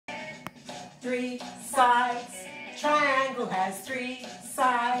3 sides. Triangle has 3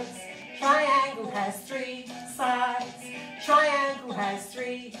 sides. Triangle has 3 sides. Triangle has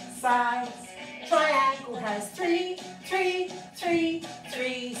 3 sides. Triangle has three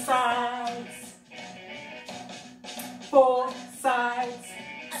sides. 4 sides.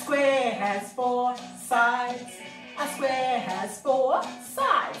 Square has 4 sides. A square has 4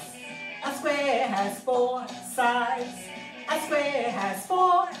 sides. A square has 4 sides. A square has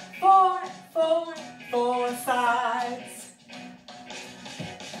four sides.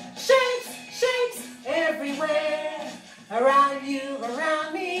 Shapes everywhere. Around you,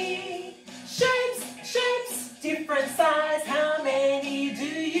 around me. Shapes, different size. How many do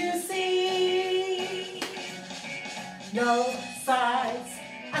you see? No sides.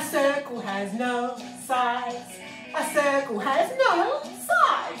 A circle has no sides. A circle has no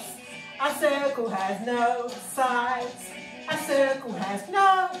sides. A circle has no sides. A circle has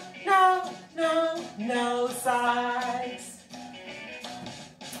no sides.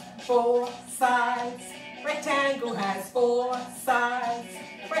 4 sides. Rectangle has 4 sides.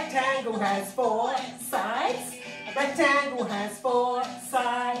 Rectangle has 4 sides. Rectangle has 4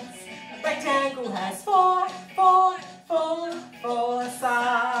 sides. Rectangle has four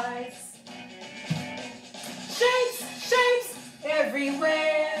sides. Shapes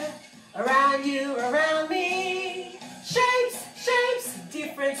everywhere. Around you, around me. Shapes,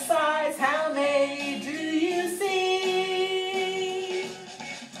 different size. How many do you see?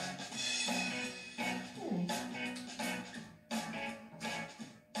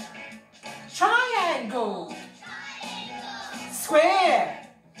 Triangle. Square.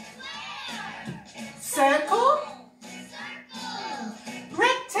 Circle.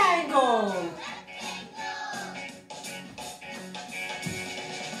 Rectangle.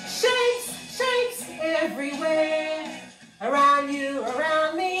 Shapes everywhere. Around you,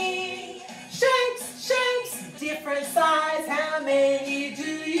 around me. Shapes, different size. How many do